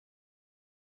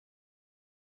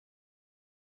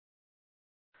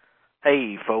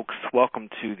Hey, folks. Welcome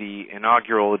to the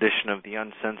inaugural edition of the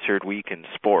Uncensored Week in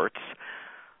Sports.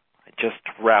 I just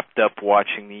wrapped up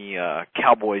watching the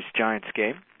Cowboys-Giants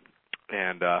game,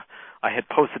 and I had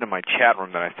posted in my chat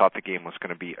room that I thought the game was going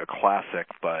to be a classic,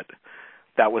 but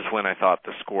that was when I thought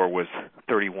the score was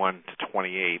 31-28.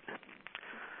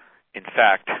 In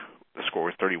fact, the score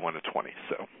was 31-20,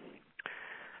 so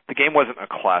the game wasn't a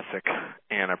classic,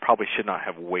 and I probably should not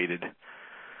have waited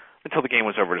until the game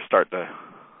was over to start the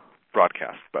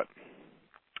broadcast, but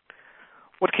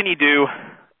what can you do?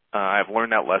 I've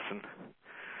learned that lesson.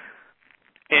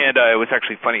 And it was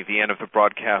actually funny at the end of the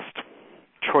broadcast,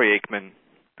 Troy Aikman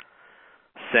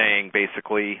saying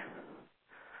basically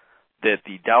that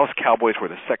the Dallas Cowboys were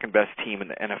the second best team in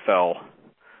the NFL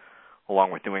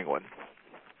along with New England.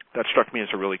 That struck me as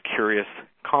a really curious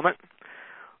comment.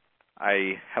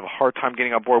 I have a hard time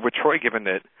getting on board with Troy given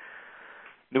that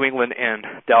New England and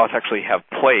Dallas actually have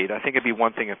played. I think it'd be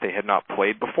one thing if they had not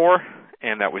played before,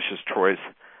 and that was just Troy's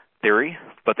theory,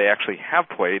 but they actually have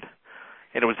played,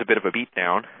 and it was a bit of a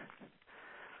beatdown.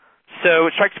 So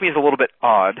it strikes me as a little bit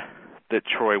odd that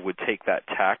Troy would take that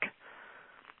tack,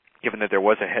 given that there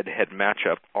was a head-to-head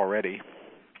matchup already.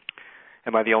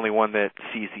 Am I the only one that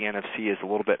sees the NFC as a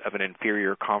little bit of an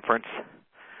inferior conference?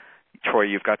 Troy,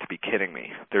 you've got to be kidding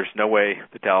me. There's no way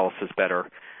that Dallas is better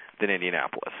than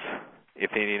Indianapolis.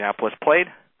 If Indianapolis played,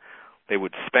 they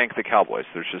would spank the Cowboys.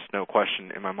 There's just no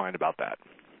question in my mind about that.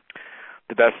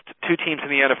 The best two teams in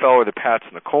the NFL are the Pats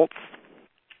and the Colts.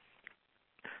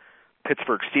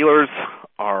 Pittsburgh Steelers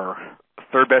are the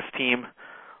third best team.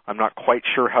 I'm not quite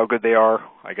sure how good they are.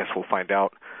 I guess we'll find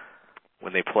out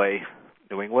when they play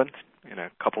New England in a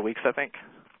couple weeks, I think.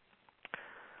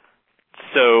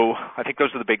 So I think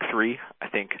those are the big three. I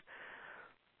think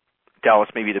Dallas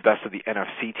may be the best of the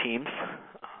NFC teams.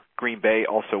 Green Bay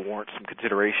also warrants some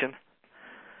consideration.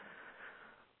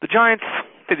 The Giants,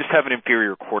 they just have an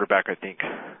inferior quarterback, I think.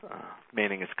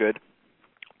 Manning is good,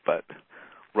 but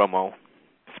Romo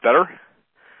is better.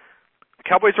 The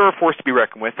Cowboys are a force to be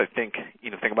reckoned with. I think,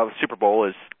 the thing about the Super Bowl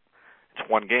is it's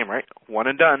one game, right? One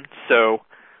and done. So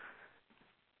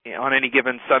on any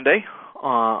given Sunday,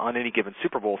 on any given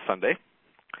Super Bowl Sunday,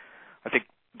 I think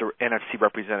the NFC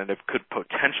representative could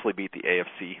potentially beat the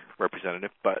AFC representative,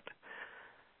 but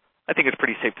I think it's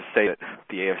pretty safe to say that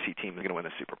the AFC team is going to win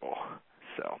the Super Bowl.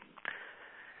 So,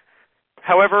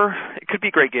 however, it could be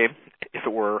a great game if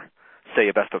it were, say,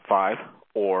 a best of 5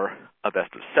 or a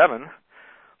best of 7.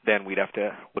 Then we'd have to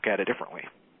look at it differently.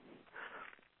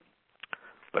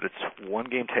 But it's one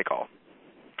game take all.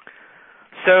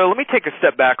 So let me take a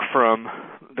step back from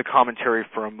the commentary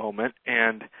for a moment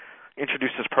and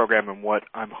introduce this program and what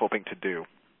I'm hoping to do.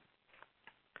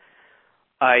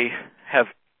 I have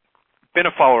been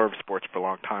a follower of sports for a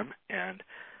long time, and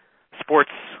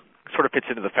sports sort of fits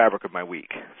into the fabric of my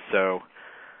week. So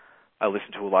I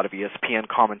listen to a lot of ESPN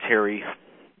commentary.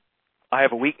 I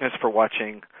have a weakness for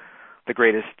watching the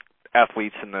greatest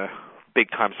athletes in the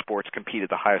big-time sports compete at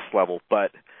the highest level,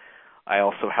 but I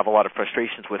also have a lot of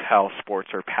frustrations with how sports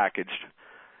are packaged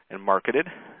and marketed,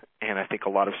 and I think a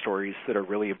lot of stories that are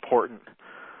really important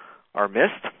are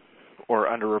missed or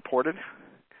underreported,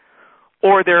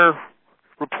 or they're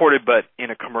reported but in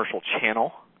a commercial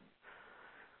channel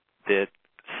that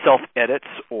self-edits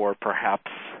or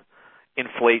perhaps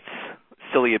inflates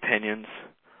silly opinions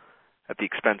at the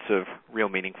expense of real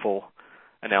meaningful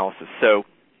analysis. So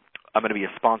I'm going to be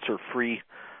a sponsor-free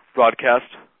broadcast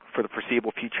for the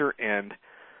foreseeable future, and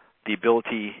the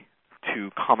ability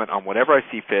to comment on whatever I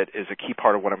see fit is a key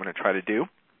part of what I'm going to try to do.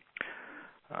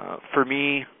 For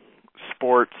me,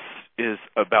 sports is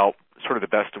about sort of the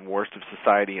best and worst of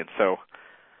society, and so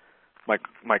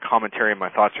my commentary and my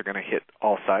thoughts are going to hit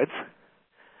all sides.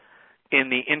 In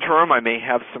the interim, I may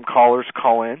have some callers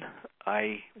call in.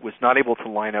 I was not able to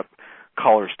line up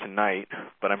callers tonight,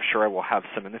 but I'm sure I will have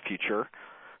some in the future.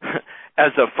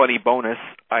 As a funny bonus,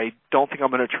 I don't think I'm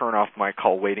going to turn off my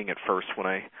call waiting at first when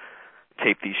I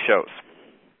tape these shows.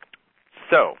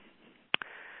 So,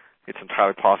 it's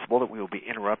entirely possible that we will be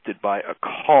interrupted by a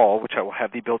call, which I will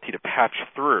have the ability to patch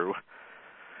through.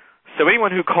 So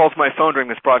anyone who calls my phone during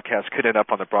this broadcast could end up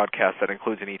on the broadcast. That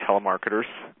includes any telemarketers,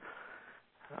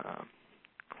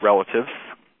 relatives,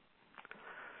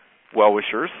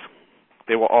 well-wishers.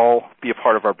 They will all be a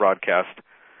part of our broadcast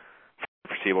for the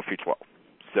foreseeable future.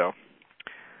 So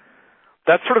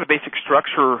that's sort of the basic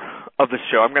structure of the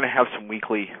show. I'm going to have some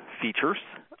weekly features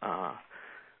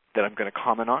that I'm going to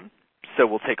comment on. So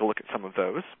we'll take a look at some of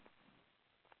those.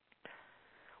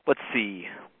 Let's see.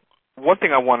 One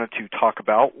thing I wanted to talk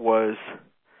about was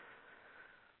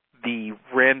the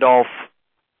Randolph,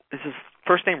 is his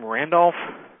first name Randolph?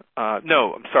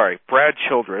 No, I'm sorry, Brad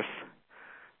Childress,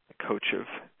 the coach of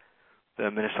the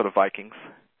Minnesota Vikings.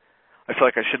 I feel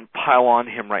like I shouldn't pile on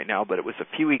him right now, but it was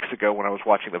a few weeks ago when I was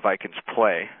watching the Vikings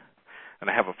play, and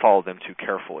I haven't followed them too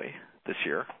carefully this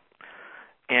year.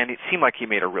 And it seemed like he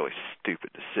made a really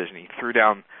stupid decision. He threw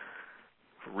down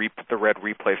the red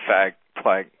replay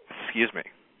flag. Excuse me.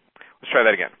 Let's try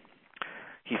that again.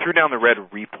 He threw down the red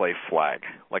replay flag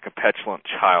like a petulant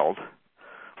child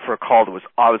for a call that was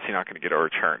obviously not going to get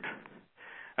overturned.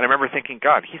 And I remember thinking,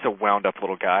 God, he's a wound-up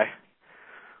little guy.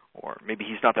 Or maybe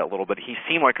he's not that little, but he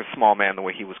seemed like a small man the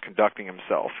way he was conducting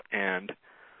himself. And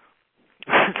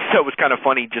so it was kind of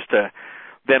funny just to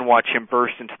then watch him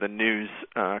burst into the news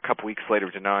a couple weeks later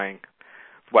denying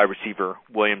wide receiver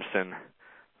Williamson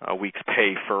a week's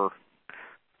pay for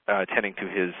attending to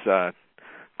his dead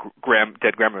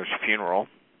grandmother's funeral.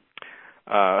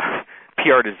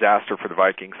 PR disaster for the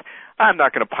Vikings. I'm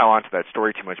not going to pile onto that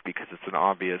story too much because it's an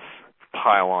obvious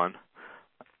pile-on.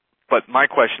 But my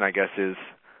question, I guess, is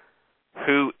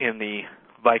who in the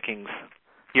Vikings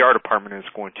PR department is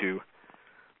going to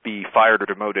be fired or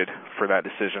demoted for that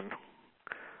decision?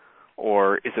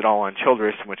 Or is it all on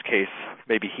Childress, in which case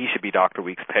maybe he should be docked a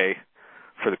week's pay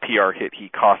for the PR hit he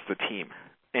cost the team?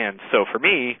 And so for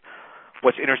me,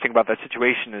 what's interesting about that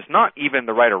situation is not even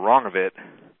the right or wrong of it,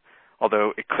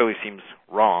 although it clearly seems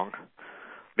wrong.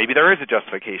 Maybe there is a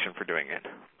justification for doing it,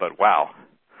 but wow,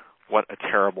 what a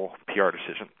terrible PR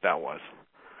decision that was.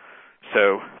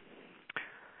 So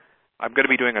I'm going to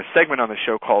be doing a segment on the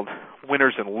show called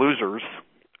Winners and Losers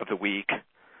of the Week,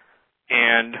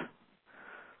 and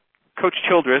Coach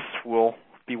Childress will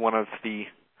be one of the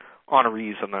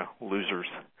honorees on the losers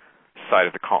side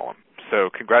of the column. So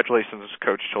congratulations,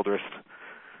 Coach Childress.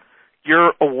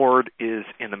 Your award is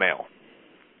in the mail.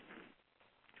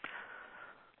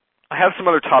 I have some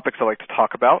other topics I'd like to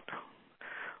talk about.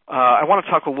 I want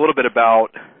to talk a little bit about,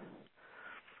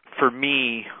 for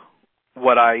me,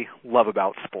 what I love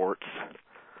about sports.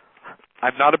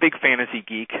 I'm not a big fantasy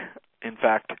geek. In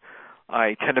fact,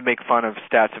 I tend to make fun of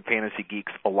stats and fantasy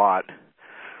geeks a lot.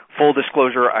 Full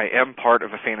disclosure, I am part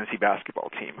of a fantasy basketball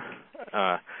team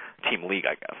league,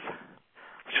 I guess,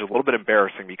 which is a little bit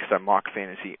embarrassing because I mock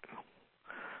fantasy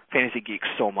geeks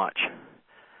so much.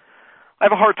 I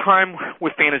have a hard time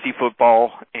with fantasy football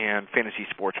and fantasy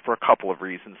sports for a couple of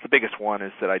reasons. The biggest one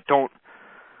is that I don't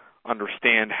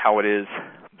understand how it is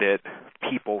that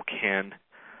people can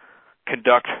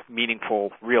conduct meaningful,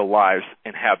 real lives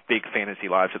and have big fantasy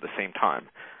lives at the same time.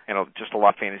 And just a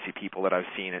lot of fantasy people that I've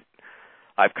seen it,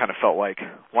 I've kind of felt like,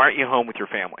 why aren't you home with your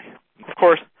family? Of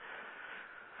course,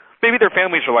 maybe their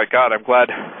families are like, God, I'm glad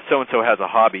so-and-so has a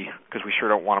hobby because we sure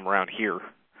don't want them around here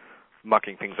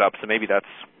mucking things up. So maybe that's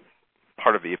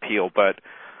part of the appeal. But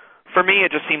for me,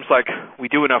 it just seems like we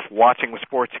do enough watching with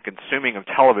sports and consuming of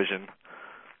television.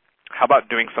 How about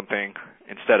doing something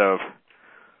instead of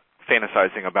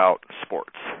fantasizing about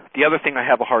sports? The other thing I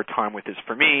have a hard time with is,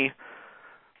 for me,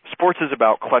 sports is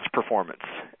about clutch performance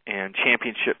and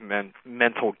championship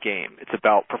mental game. It's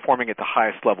about performing at the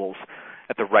highest levels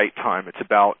at the right time. It's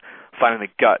about finding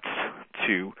the guts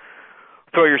to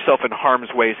throw yourself in harm's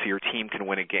way so your team can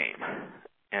win a game.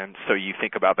 And so you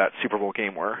think about that Super Bowl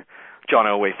game where John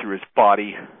Elway threw his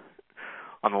body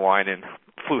on the line and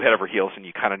flew head over heels, and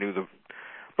you kind of knew the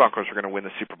Broncos were going to win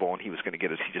the Super Bowl and he was going to get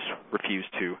it. He just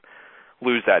refused to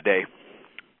lose that day.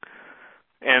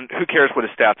 And who cares what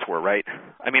his stats were, right?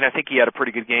 I mean, I think he had a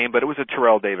pretty good game, but it was a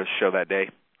Terrell Davis show that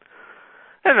day.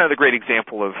 And another great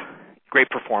example of great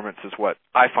performance is what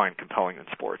I find compelling in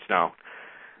sports. Now,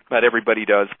 not everybody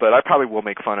does, but I probably will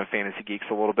make fun of fantasy geeks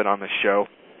a little bit on this show.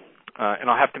 And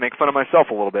I'll have to make fun of myself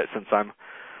a little bit since I'm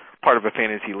part of a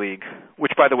fantasy league,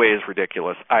 which, by the way, is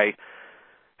ridiculous. I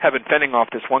have been fending off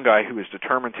this one guy who is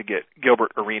determined to get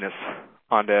Gilbert Arenas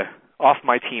off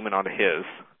my team and onto his.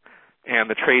 And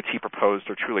the trades he proposed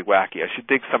are truly wacky. I should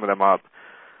dig some of them up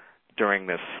during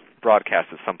this broadcast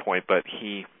at some point, but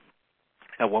he,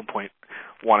 at one point,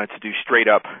 wanted to do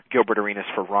straight-up Gilbert Arenas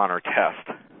for Ron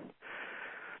Artest.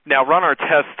 Now, Ron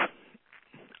Artest,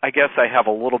 I guess I have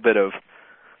a little bit of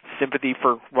sympathy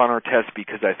for Ron Artest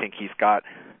because I think he's got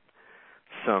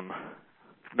some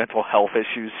mental health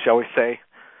issues, shall we say.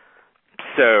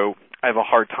 So I have a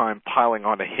hard time piling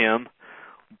onto him,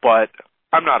 but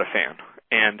I'm not a fan.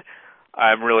 And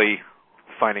I'm really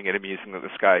finding it amusing that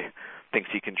this guy thinks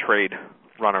he can trade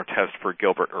Ron Artest for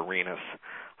Gilbert Arenas.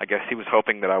 I guess he was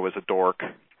hoping that I was a dork.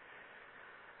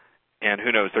 And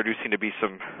who knows, there do seem to be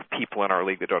some people in our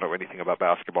league that don't know anything about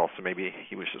basketball, so maybe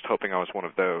he was just hoping I was one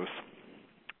of those.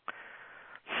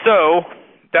 So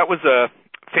that was a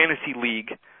fantasy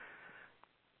league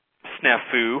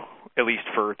snafu, at least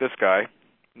for this guy.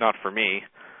 not for me.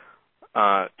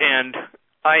 And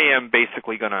I am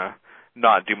basically going to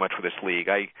not do much with this league.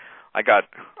 I got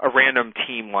a random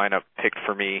team lineup picked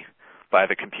for me by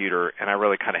the computer, and I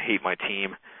really kind of hate my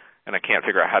team, and I can't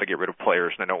figure out how to get rid of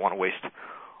players, and I don't want to waste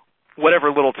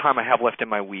whatever little time I have left in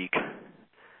my week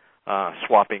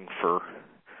swapping for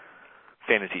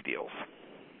fantasy deals.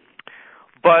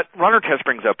 But Runner Test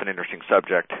brings up an interesting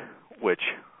subject, which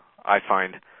I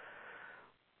find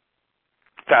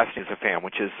fascinating as a fan,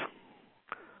 which is,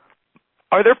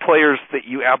 are there players that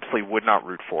you absolutely would not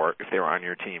root for if they were on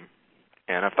your team?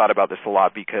 And I've thought about this a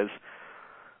lot because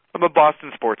I'm a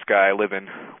Boston sports guy. I live in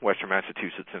Western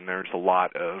Massachusetts, and there's a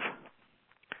lot of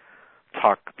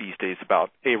talk these days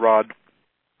about A-Rod.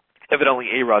 Evidently,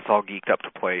 A-Rod's all geeked up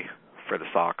to play for the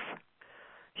Sox.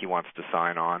 He wants to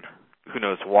sign on. Who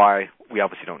knows why? We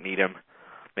obviously don't need him.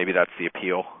 Maybe that's the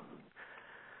appeal.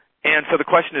 And so the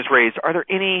question is raised, are there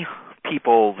any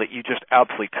people that you just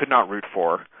absolutely could not root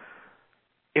for?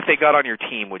 If they got on your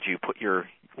team, would you put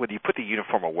the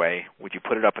uniform away? Would you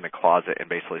put it up in a closet and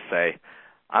basically say,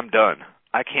 I'm done.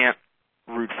 I can't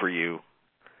root for you.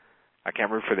 I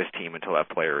can't root for this team until that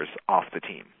player is off the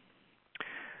team.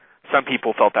 Some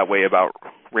people felt that way about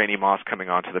Randy Moss coming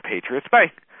on to the Patriots,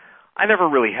 but I never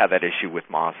really had that issue with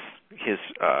Moss. His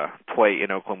play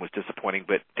in Oakland was disappointing,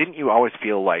 but didn't you always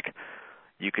feel like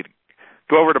you could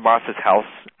go over to Moss's house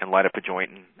and light up a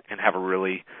joint and have a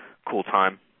really cool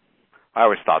time? I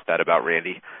always thought that about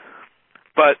Randy.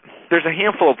 But there's a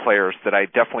handful of players that I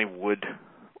definitely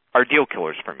are deal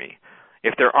killers for me.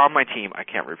 If they're on my team, I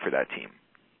can't root for that team.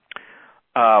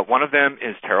 One of them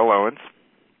is Terrell Owens.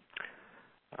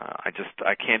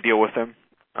 I can't deal with him.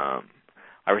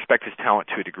 I respect his talent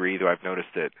to a degree, though I've noticed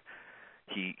that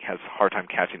he has a hard time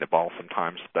catching the ball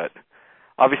sometimes. But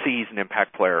obviously he's an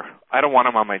impact player. I don't want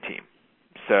him on my team.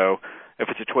 So if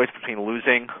it's a choice between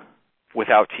losing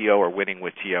without T.O. or winning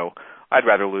with T.O., I'd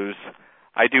rather lose.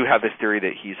 I do have this theory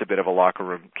that he's a bit of a locker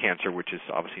room cancer, which is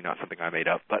obviously not something I made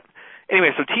up. But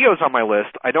anyway, so T.O.'s on my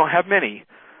list. I don't have many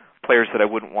players that I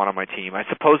wouldn't want on my team. I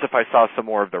suppose if I saw some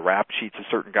more of the rap sheets of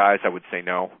certain guys, I would say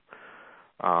no.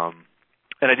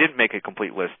 And I didn't make a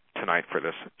complete list tonight for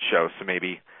this show, so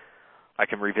maybe I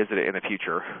can revisit it in the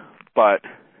future. But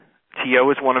T.O.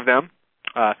 is one of them.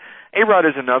 A-Rod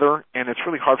is another, and it's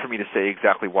really hard for me to say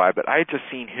exactly why, but I had just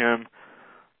seen him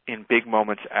in big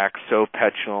moments act so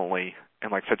petulantly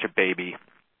and like such a baby.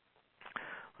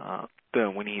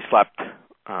 When he slapped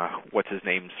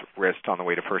what's-his-name's wrist on the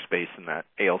way to first base in that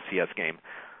ALCS game.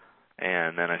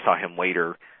 And then I saw him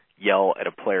later yell at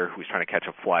a player who was trying to catch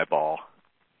a fly ball.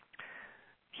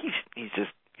 He's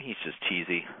just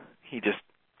cheesy.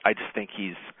 I just think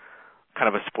he's kind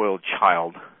of a spoiled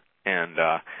child, and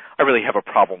I really have a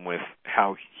problem with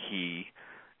how he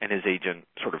and his agent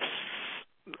sort of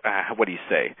what do you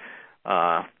say?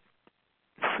 Bash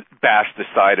the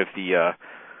side of the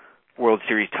World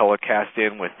Series telecast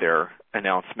in with their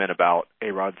announcement about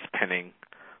A-Rod's pending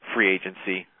free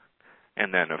agency,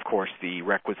 and then, of course, the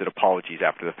requisite apologies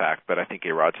after the fact, but I think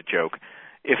A-Rod's a joke.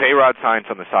 If A-Rod signs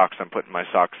on the Sox, I'm putting my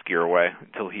Sox gear away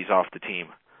until he's off the team.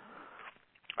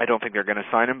 I don't think they're going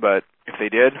to sign him, but if they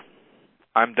did,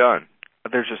 I'm done.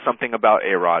 There's just something about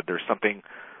A-Rod. There's something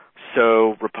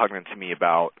so repugnant to me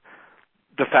about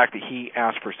the fact that he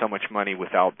asked for so much money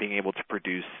without being able to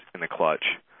produce in the clutch.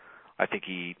 I think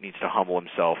he needs to humble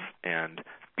himself and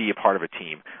be a part of a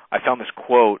team. I found this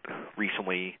quote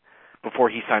recently before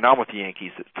he signed on with the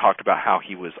Yankees that talked about how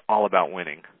he was all about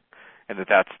winning and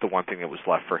that's the one thing that was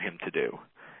left for him to do.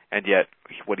 And yet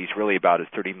what he's really about is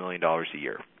 $30 million a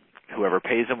year. Whoever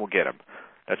pays him will get him.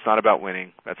 That's not about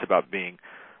winning. That's about being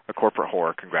a corporate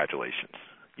whore. Congratulations.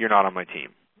 You're not on my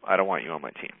team. I don't want you on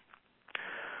my team.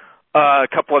 A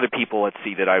couple other people, let's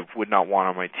see, that I would not want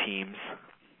on my teams.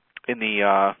 In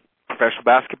the professional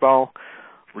basketball,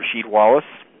 Rasheed Wallace,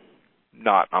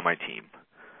 not on my team.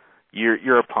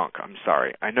 You're a punk. I'm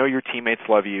sorry. I know your teammates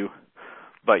love you,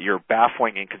 but your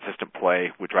baffling, inconsistent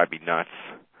play would drive me nuts.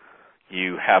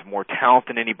 You have more talent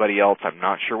than anybody else. I'm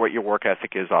not sure what your work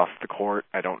ethic is off the court.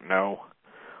 I don't know.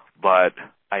 But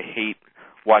I hate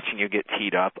watching you get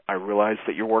teed up. I realize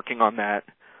that you're working on that.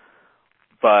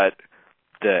 But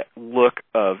the look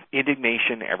of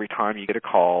indignation every time you get a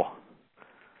call,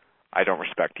 I don't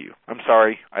respect you. I'm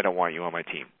sorry. I don't want you on my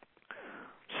team.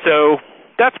 So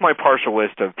that's my partial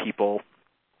list of people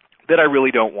that I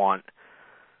really don't want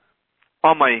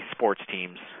on my sports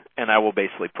teams, and I will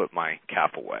basically put my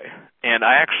cap away. And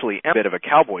I actually am a bit of a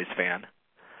Cowboys fan,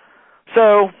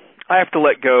 so I have to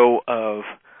let go of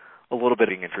a little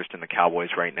bit of interest in the Cowboys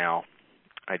right now.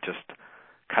 I just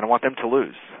kind of want them to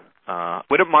lose.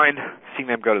 Wouldn't mind seeing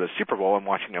them go to the Super Bowl and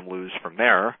watching them lose from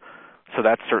there. So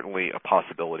that's certainly a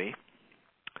possibility.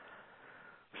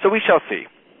 So we shall see.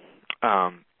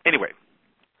 Anyway,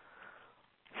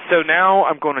 so now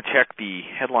I'm going to check the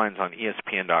headlines on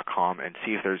ESPN.com and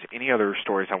see if there's any other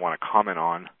stories I want to comment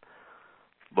on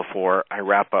before I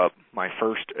wrap up my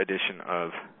first edition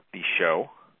of the show.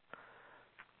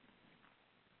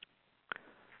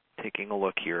 Taking a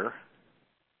look here.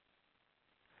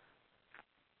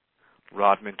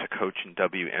 Rodman to coach in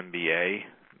WNBA,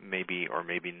 maybe or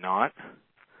maybe not.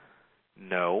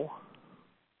 No.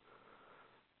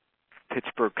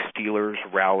 Pittsburgh Steelers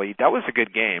rally. That was a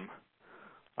good game.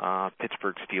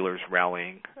 Pittsburgh Steelers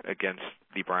rallying against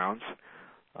the Browns.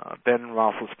 Ben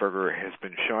Roethlisberger has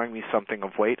been showing me something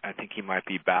of late. I think he might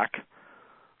be back.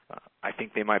 I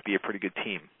think they might be a pretty good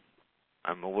team.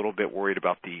 I'm a little bit worried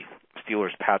about the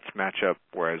Steelers-Pats matchup,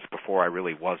 whereas before I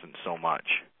really wasn't so much.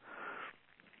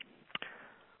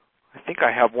 I think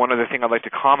I have one other thing I'd like to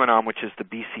comment on, which is the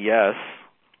BCS.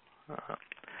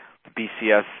 The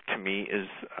BCS, to me, is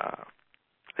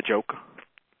a joke.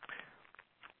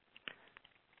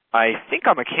 I think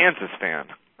I'm a Kansas fan.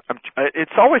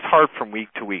 It's always hard from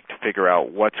week to week to figure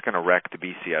out what's going to wreck the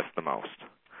BCS the most.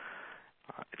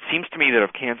 It seems to me that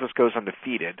if Kansas goes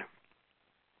undefeated,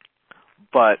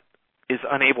 but is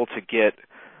unable to get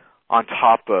on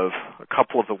top of a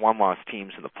couple of the one-loss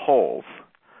teams in the polls,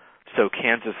 so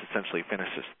Kansas essentially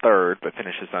finishes third but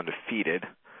finishes undefeated,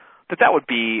 that would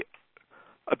be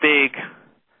a big,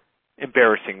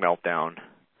 embarrassing meltdown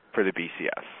for the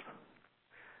BCS.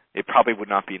 It probably would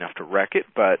not be enough to wreck it,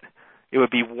 but it would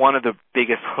be one of the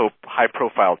biggest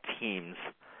high-profile teams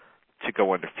to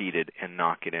go undefeated and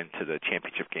not get into the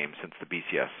championship game since the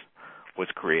BCS was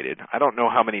created. I don't know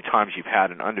how many times you've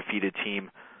had an undefeated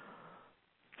team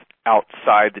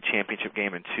outside the championship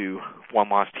game and two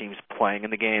one-loss teams playing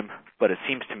in the game, but it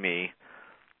seems to me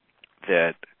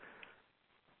that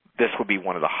this will be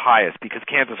one of the highest because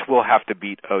Kansas will have to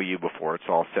beat OU before it's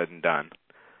all said and done.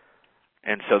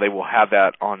 And so they will have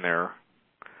that on there.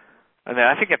 And then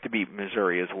I think they have to beat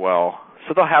Missouri as well.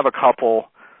 So they'll have a couple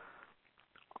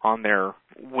on their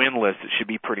win list that should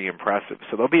be pretty impressive.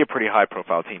 So they'll be a pretty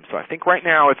high-profile team. So I think right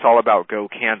now it's all about go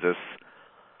Kansas,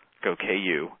 go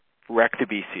KU, wreck the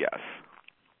BCS.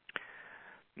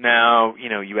 Now,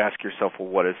 you ask yourself, well,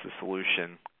 what is the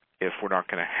solution if we're not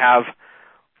going to have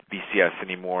BCS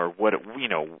anymore? What, of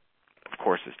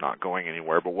course it's not going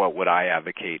anywhere, but what would I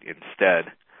advocate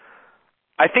instead?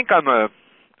 I think I'm a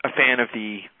fan of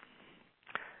the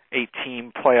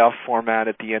 8-team playoff format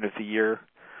at the end of the year.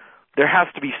 There has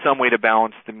to be some way to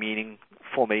balance the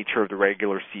meaningful nature of the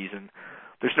regular season.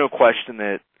 There's no question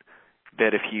that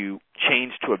if you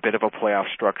change to a bit of a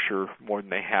playoff structure more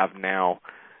than they have now,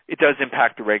 it does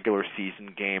impact the regular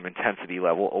season game intensity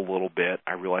level a little bit.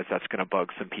 I realize that's going to bug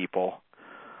some people.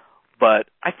 But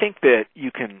I think that you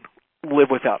can live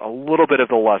without a little bit of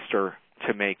the luster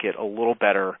to make it a little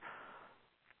better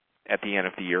at the end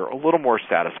of the year, a little more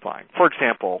satisfying. For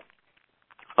example,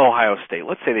 Ohio State,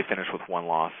 let's say they finish with one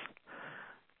loss,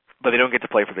 but they don't get to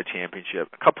play for the championship.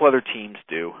 A couple other teams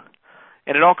do.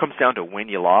 And it all comes down to when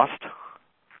you lost.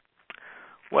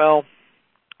 Well,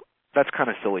 that's kind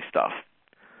of silly stuff.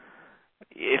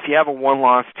 If you have a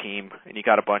one-loss team and you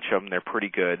got a bunch of them, they're pretty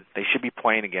good, they should be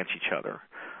playing against each other.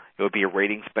 It would be a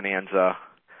ratings bonanza.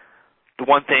 The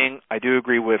one thing I do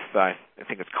agree with, I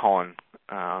think it's Colin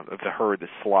of the Herd, the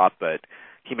slot, but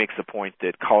he makes the point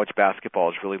that college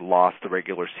basketball has really lost the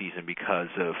regular season because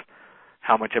of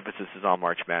how much emphasis is on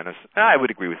March Madness. I would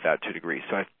agree with that to a degree.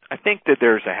 So I think that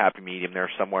there's a happy medium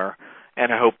there somewhere,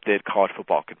 and I hope that college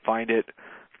football can find it,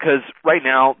 because right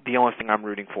now the only thing I'm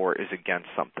rooting for is against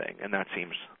something, and that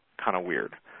seems kind of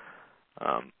weird.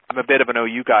 I'm a bit of an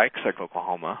OU guy because I like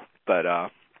Oklahoma, but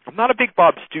I'm not a big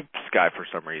Bob Stoops guy for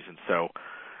some reason, so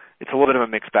it's a little bit of a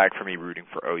mixed bag for me rooting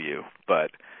for OU.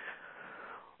 But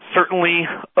certainly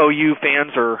OU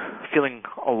fans are feeling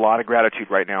a lot of gratitude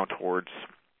right now towards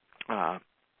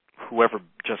whoever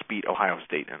just beat Ohio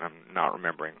State, and I'm not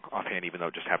remembering offhand, even though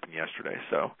it just happened yesterday.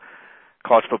 So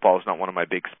college football is not one of my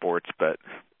big sports, but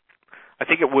I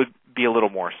think it would be a little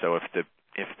more so if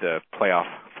the playoff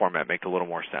format made a little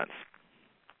more sense.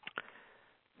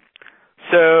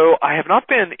 So I have not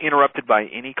been interrupted by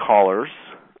any callers,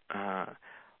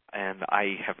 and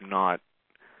I have not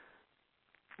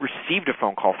received a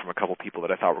phone call from a couple people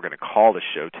that I thought were going to call the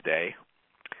show today.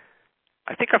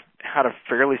 I think I've had a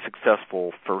fairly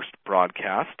successful first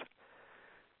broadcast.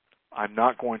 I'm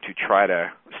not going to try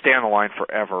to stay on the line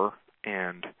forever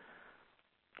and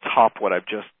top what I've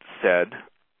just said.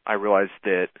 I realize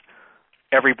that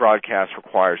every broadcast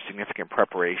requires significant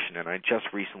preparation, and I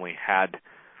just recently had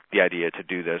the idea to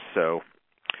do this. So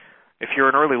if you're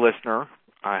an early listener,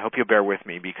 I hope you'll bear with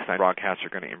me because my broadcasts are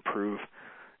going to improve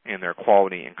in their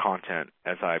quality and content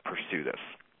as I pursue this.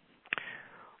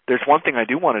 There's one thing I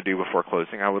do want to do before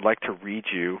closing. I would like to read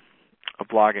you a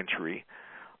blog entry.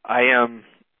 I am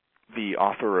the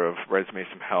author of Resumes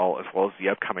from Hell as well as the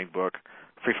upcoming book,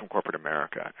 Free from Corporate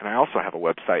America. And I also have a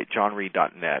website,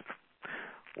 johnreed.net,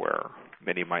 where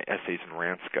many of my essays and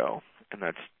rants go. And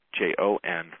that's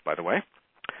Jon, by the way.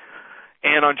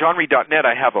 And on johnreed.net,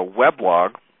 I have a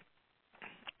weblog.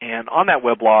 And on that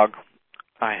weblog,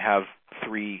 I have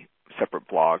 3 separate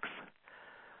blogs.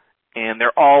 And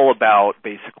they're all about,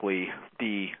 basically,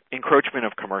 the encroachment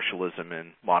of commercialism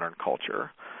in modern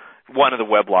culture. One of the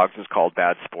weblogs is called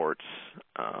Bad Sports.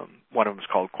 One of them is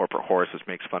called Corporate Horse, which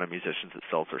makes fun of musicians that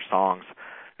sells their songs.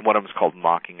 And one of them is called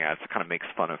Mocking Ads, that kind of makes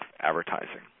fun of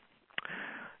advertising.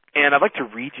 And I'd like to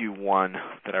read you one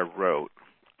that I wrote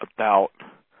about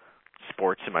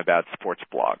sports in my Bad Sports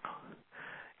blog.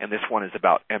 And this one is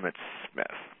about Emmitt Smith.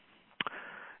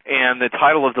 And the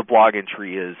title of the blog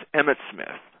entry is Emmitt Smith,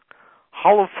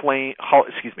 Hall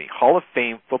of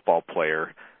Fame football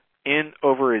player, in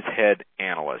over his head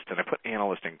analyst. And I put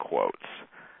analyst in quotes.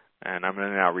 And I'm going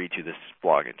to now read you this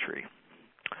blog entry.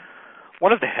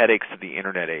 One of the headaches of the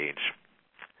internet age.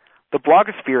 The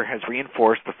blogosphere has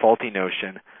reinforced the faulty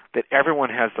notion that everyone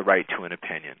has the right to an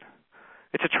opinion.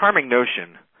 It's a charming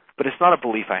notion, but it's not a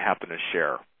belief I happen to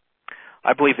share.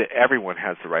 I believe that everyone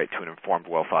has the right to an informed,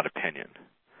 well-thought opinion.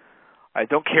 I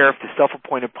don't care if the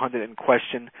self-appointed pundit in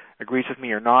question agrees with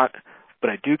me or not, but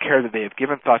I do care that they have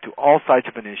given thought to all sides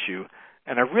of an issue,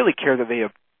 and I really care that they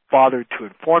have bothered to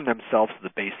inform themselves of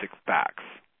the basic facts.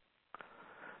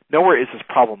 Nowhere is this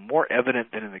problem more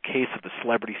evident than in the case of the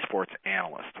celebrity sports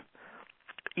analyst.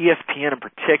 ESPN in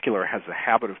particular has the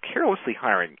habit of carelessly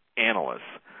hiring analysts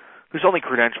whose only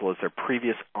credential is their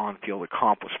previous on-field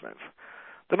accomplishments.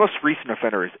 The most recent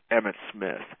offender is Emmitt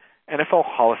Smith, NFL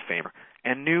Hall of Famer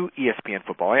and new ESPN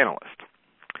football analyst.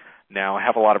 Now, I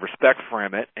have a lot of respect for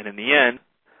Emmitt, and in the end,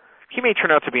 he may turn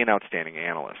out to be an outstanding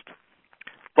analyst.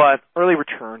 But early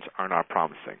returns are not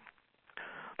promising.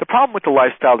 The problem with the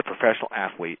lifestyle of the professional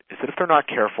athlete is that if they're not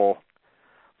careful,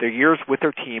 their years with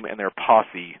their team and their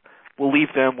posse will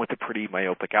leave them with a pretty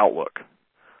myopic outlook.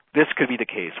 This could be the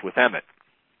case with Emmitt.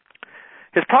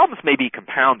 His problems may be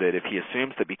compounded if he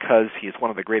assumes that because he is one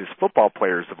of the greatest football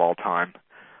players of all time,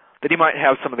 that he might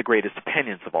have some of the greatest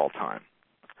opinions of all time.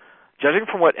 Judging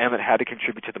from what Emmitt had to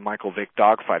contribute to the Michael Vick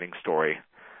dogfighting story,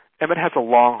 Emmitt has a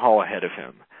long haul ahead of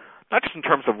him, not just in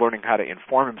terms of learning how to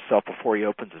inform himself before he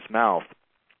opens his mouth,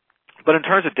 but in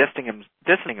terms of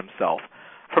distancing himself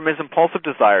from his impulsive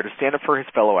desire to stand up for his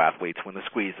fellow athletes when the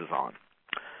squeeze is on.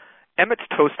 Emmitt's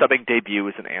toe-stubbing debut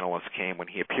as an analyst came when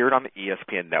he appeared on the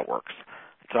ESPN networks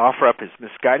to offer up his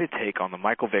misguided take on the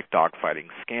Michael Vick dogfighting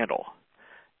scandal.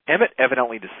 Emmitt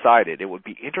evidently decided it would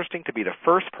be interesting to be the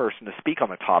first person to speak on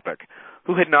the topic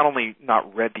who had not only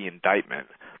not read the indictment,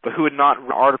 but who had not read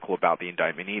an article about the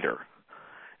indictment either.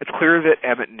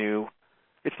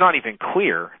 It's not even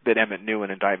clear that Emmitt knew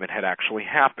an indictment had actually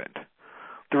happened.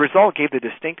 The result gave the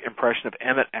distinct impression of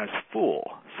Emmitt as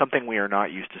fool, something we are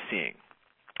not used to seeing.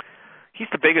 He's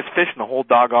the biggest fish in the whole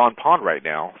doggone pond right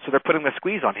now, so they're putting the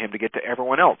squeeze on him to get to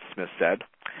everyone else, Smith said.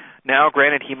 Now,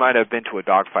 granted, he might have been to a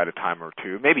dogfight a time or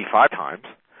two, maybe 5 times,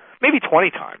 maybe 20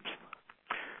 times.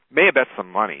 May have bet some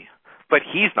money, but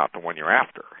he's not the one you're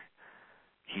after.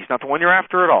 He's not the one you're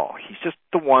after at all. He's just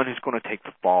the one who's going to take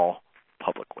the fall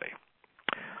publicly.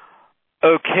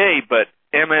 Okay, but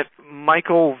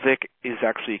Michael Vick is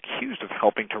actually accused of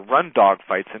helping to run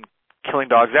dogfights and killing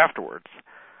dogs afterwards.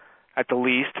 At the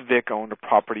least, Vick owned a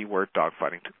property where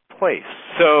dogfighting took place.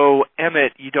 So,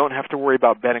 Emmitt, you don't have to worry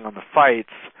about betting on the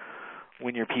fights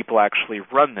when your people actually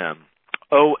run them.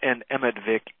 Oh, and Emmitt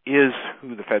Vick is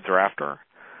who the feds are after.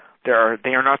 They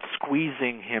are not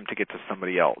squeezing him to get to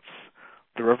somebody else.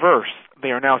 The reverse, they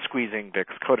are now squeezing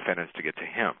Vick's co-defendants to get to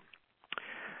him.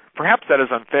 Perhaps that is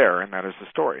unfair, and that is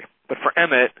the story. But for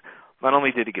Emmitt, not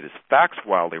only did he get his facts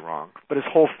wildly wrong, but his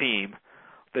whole theme,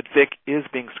 that Vick is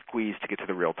being squeezed to get to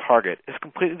the real target, is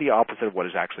completely the opposite of what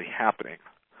is actually happening.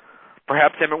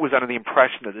 Perhaps Emmitt was under the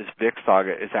impression that this Vick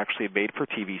saga is actually a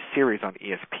made-for-TV series on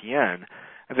ESPN,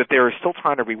 and that they are still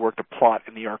trying to rework the plot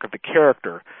and the arc of the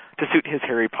character to suit his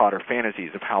Harry Potter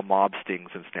fantasies of how mob stings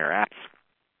and snare acts.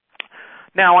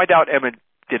 Now, I doubt Emmitt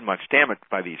did much damage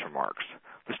by these remarks.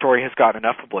 The story has gotten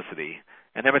enough publicity,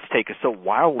 and Emmitt's take is so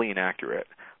wildly inaccurate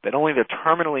that only the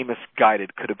terminally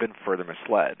misguided could have been further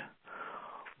misled.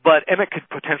 But Emmitt could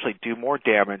potentially do more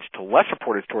damage to less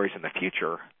reported stories in the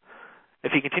future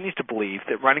if he continues to believe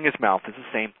that running his mouth is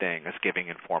the same thing as giving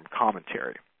informed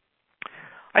commentary.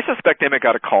 I suspect Emmett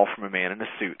got a call from a man in a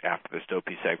suit after this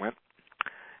dopey segment,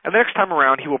 and the next time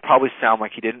around he will probably sound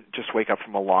like he didn't just wake up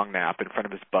from a long nap in front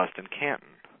of his bust in Canton.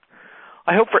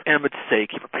 I hope for Emmett's sake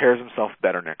he prepares himself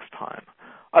better next time.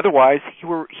 Otherwise, he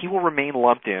will remain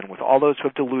lumped in with all those who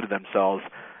have deluded themselves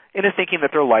into thinking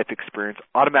that their life experience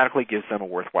automatically gives them a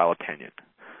worthwhile opinion.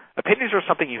 Opinions are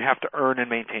something you have to earn and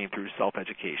maintain through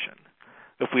self-education.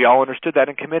 If we all understood that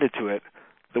and committed to it,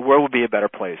 the world would be a better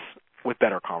place with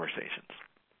better conversations.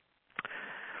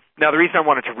 Now, the reason I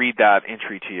wanted to read that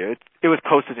entry to you, it was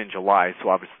posted in July, so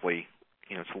obviously,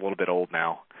 it's a little bit old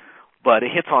now, but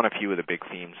it hits on a few of the big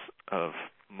themes of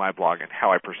my blog and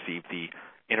how I perceive the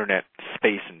internet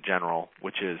space in general,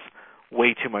 which is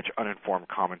way too much uninformed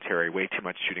commentary, way too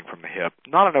much shooting from the hip,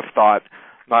 not enough thought,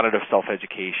 not enough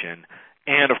self-education,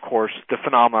 and, of course, the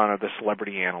phenomenon of the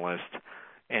celebrity analyst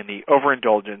and the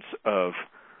overindulgence of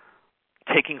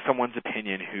taking someone's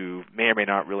opinion who may or may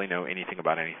not really know anything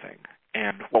about anything.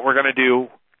 And what we're going to do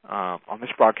on this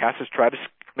broadcast is try to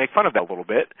make fun of that a little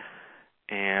bit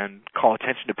and call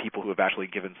attention to people who have actually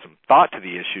given some thought to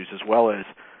the issues, as well as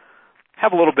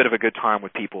have a little bit of a good time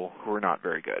with people who are not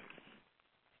very good.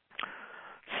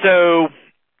 So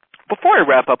before I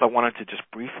wrap up, I wanted to just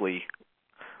briefly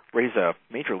raise a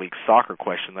Major League Soccer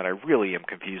question that I really am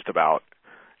confused about.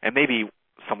 And maybe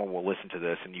someone will listen to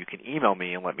this and you can email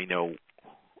me and let me know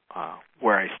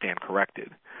where I stand corrected.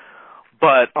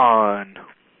 But on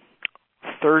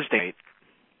Thursday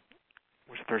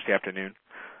afternoon?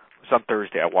 It was on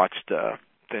Thursday. I watched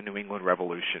the New England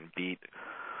Revolution beat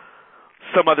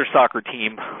some other soccer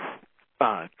team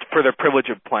for the privilege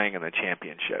of playing in the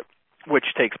championship, which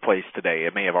takes place today.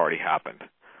 It may have already happened.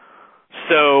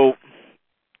 So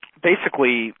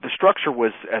basically, the structure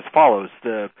was as follows.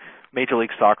 The Major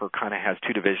League Soccer kind of has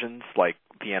two divisions, like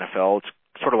the NFL.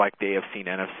 It's sort of like the AFC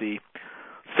and NFC.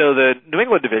 So the New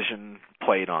England division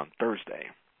played on Thursday.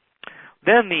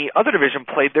 Then the other division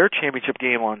played their championship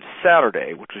game on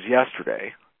Saturday, which was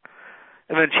yesterday.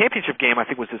 And then the championship game, I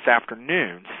think, was this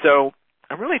afternoon. So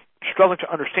I'm really struggling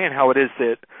to understand how it is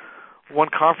that one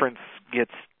conference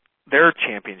gets their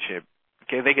championship.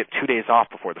 Okay, they get 2 days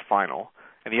off before the final,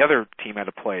 and the other team had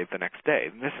to play the next day.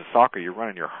 And this is soccer. You're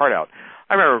running your heart out.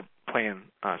 I remember playing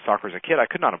soccer as a kid. I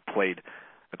could not have played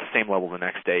at the same level the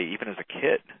next day, even as a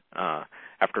kid,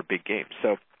 after a big game.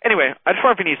 So anyway, I just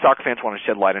wonder if any soccer fans want to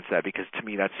shed light into that, because to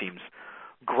me that seems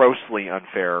grossly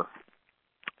unfair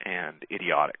and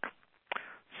idiotic.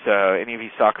 So any of you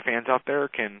soccer fans out there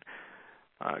can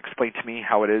explain to me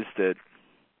how it is that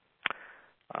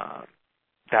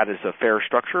that is a fair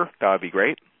structure. That would be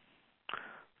great.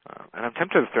 And I'm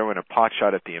tempted to throw in a pot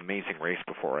shot at the Amazing Race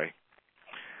before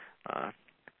I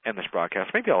end this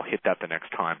broadcast. Maybe I'll hit that the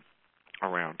next time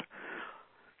around.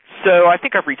 So I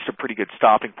think I've reached a pretty good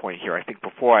stopping point here. I think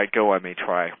before I go, I may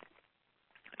try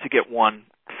to get one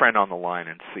friend on the line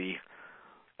and see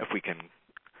if we can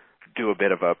do a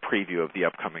bit of a preview of the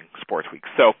upcoming sports week.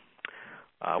 So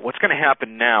what's going to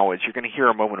happen now is you're going to hear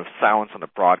a moment of silence on the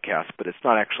broadcast, but it's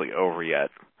not actually over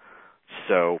yet.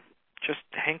 So just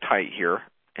hang tight here,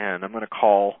 and I'm going to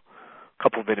call a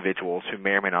couple of individuals who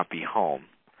may or may not be home.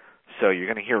 So you're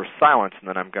going to hear silence, and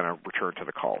then I'm going to return to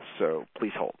the call. So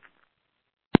please hold.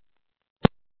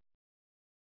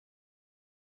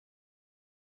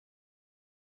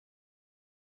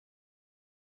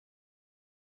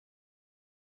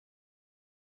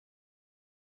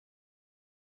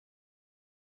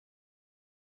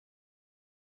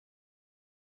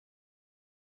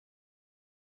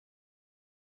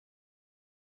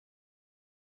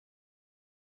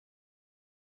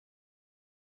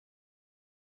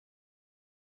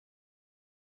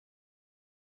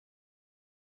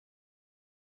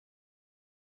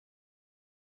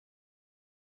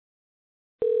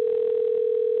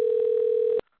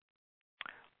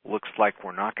 Looks like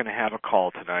we're not going to have a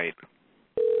call tonight.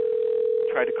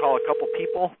 Tried to call a couple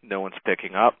people. No one's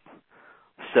picking up.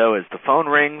 So as the phone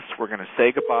rings, we're going to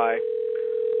say goodbye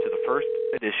to the first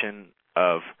edition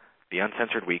of the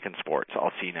Uncensored Week in Sports.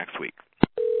 I'll see you next week.